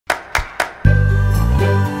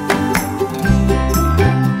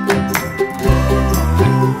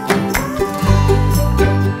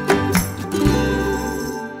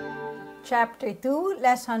Chapter 2,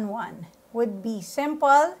 Lesson 1 would be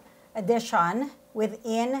simple addition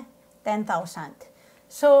within 10,000.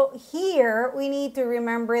 So here, we need to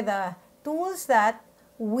remember the tools that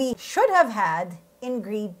we should have had in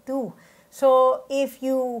grade 2. So if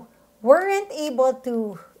you weren't able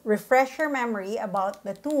to refresh your memory about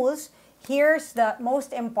the tools, here's the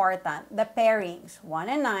most important, the pairings. 1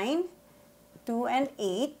 and 9, 2 and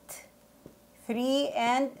 8, 3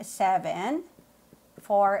 and 7,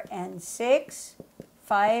 4 and 6,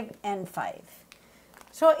 5 and 5.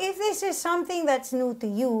 So if this is something that's new to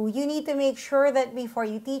you, you need to make sure that before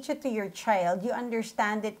you teach it to your child, you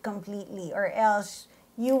understand it completely, or else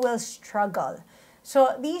you will struggle.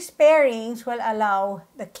 So these pairings will allow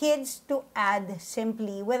the kids to add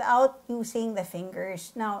simply without using the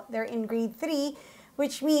fingers. Now, they're in grade 3,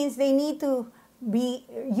 which means they need to be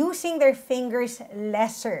using their fingers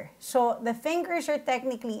lesser. So the fingers are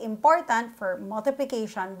technically important for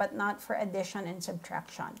multiplication, but not for addition and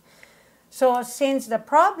subtraction. So since the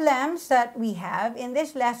problems that we have in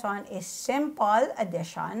this lesson is simple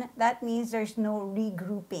addition, that means there's no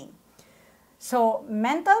regrouping. So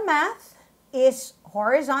mental math is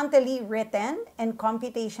horizontally written and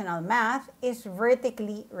computational math is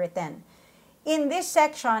vertically written. In this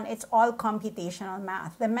section, it's all computational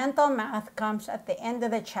math. The mental math comes at the end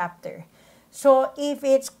of the chapter. So if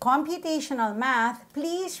it's computational math,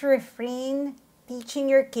 please refrain teaching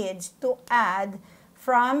your kids to add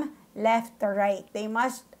from left to right. They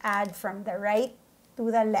must add from the right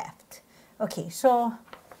to the left. Okay, so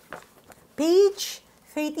page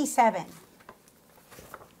 37.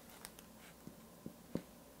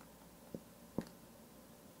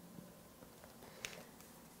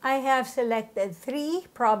 I have selected 3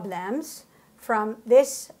 problems from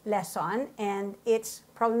this lesson, and it's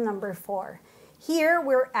problem number 4. Here,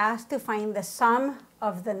 we're asked to find the sum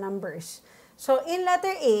of the numbers. So in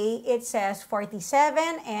letter A, it says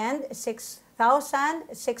 47 and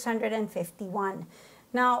 6,651.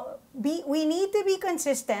 Now, we need to be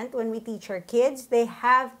consistent when we teach our kids. They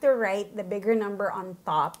have to write the bigger number on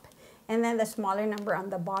top and then the smaller number on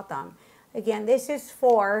the bottom. Again, this is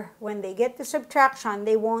for when they get to subtraction,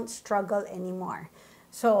 they won't struggle anymore.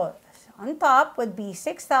 So on top would be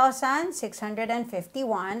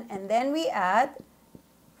 6,651, and then we add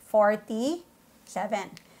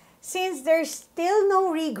 47. Since there's still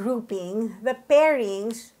no regrouping, the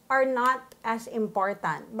pairings are not as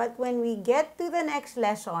important. But when we get to the next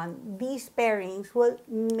lesson, these pairings will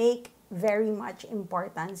make very much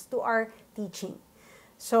importance to our teaching.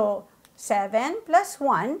 So 7 plus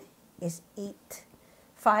 1 is 8.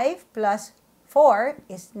 5 plus 4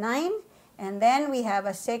 is 9. And then we have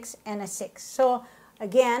a 6 and a 6. So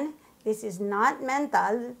again, this is not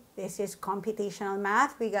mental. This is computational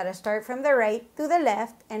math. We got to start from the right to the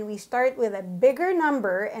left. And we start with a bigger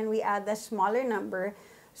number and we add the smaller number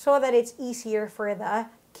so that it's easier for the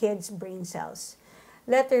kids' brain cells.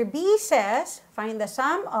 Letter B says, find the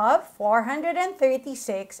sum of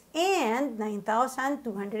 436 and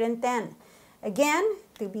 9,210. Again,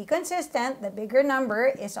 to be consistent, the bigger number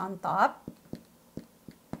is on top.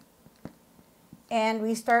 And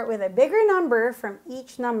we start with a bigger number from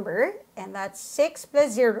each number. And that's 6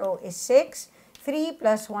 plus 0 is 6. 3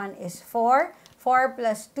 plus 1 is 4. 4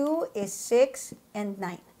 plus 2 is 6 and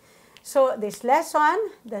 9. So this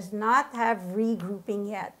lesson does not have regrouping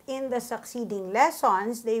yet. In the succeeding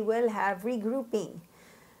lessons, they will have regrouping.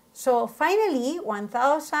 So finally,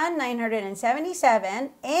 1,977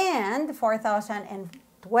 and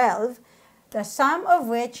 4,012, the sum of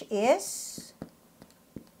which is,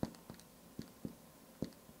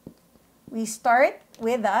 we start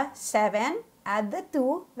with a 7, add the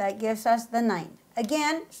 2, that gives us the 9.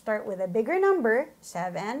 Again, start with a bigger number,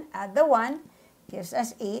 7, add the 1, gives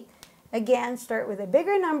us 8. Again, start with a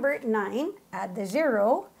bigger number, 9, add the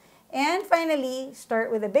 0. And finally,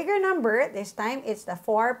 start with a bigger number. This time, it's the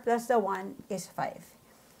 4 plus the 1 is 5.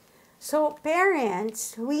 So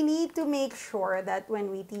parents, we need to make sure that when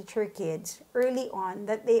we teach our kids early on,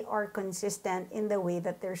 that they are consistent in the way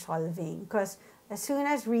that they're solving. Because as soon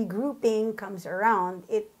as regrouping comes around,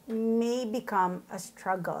 it may become a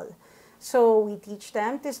struggle. So we teach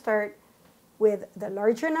them to start with the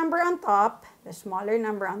larger number on top, the smaller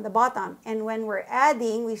number on the bottom. And when we're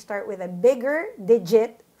adding, we start with a bigger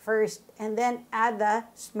digit first, and then add the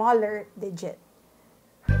smaller digit.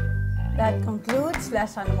 That concludes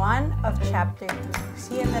lesson 1 of chapter 2.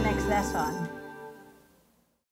 See you in the next lesson.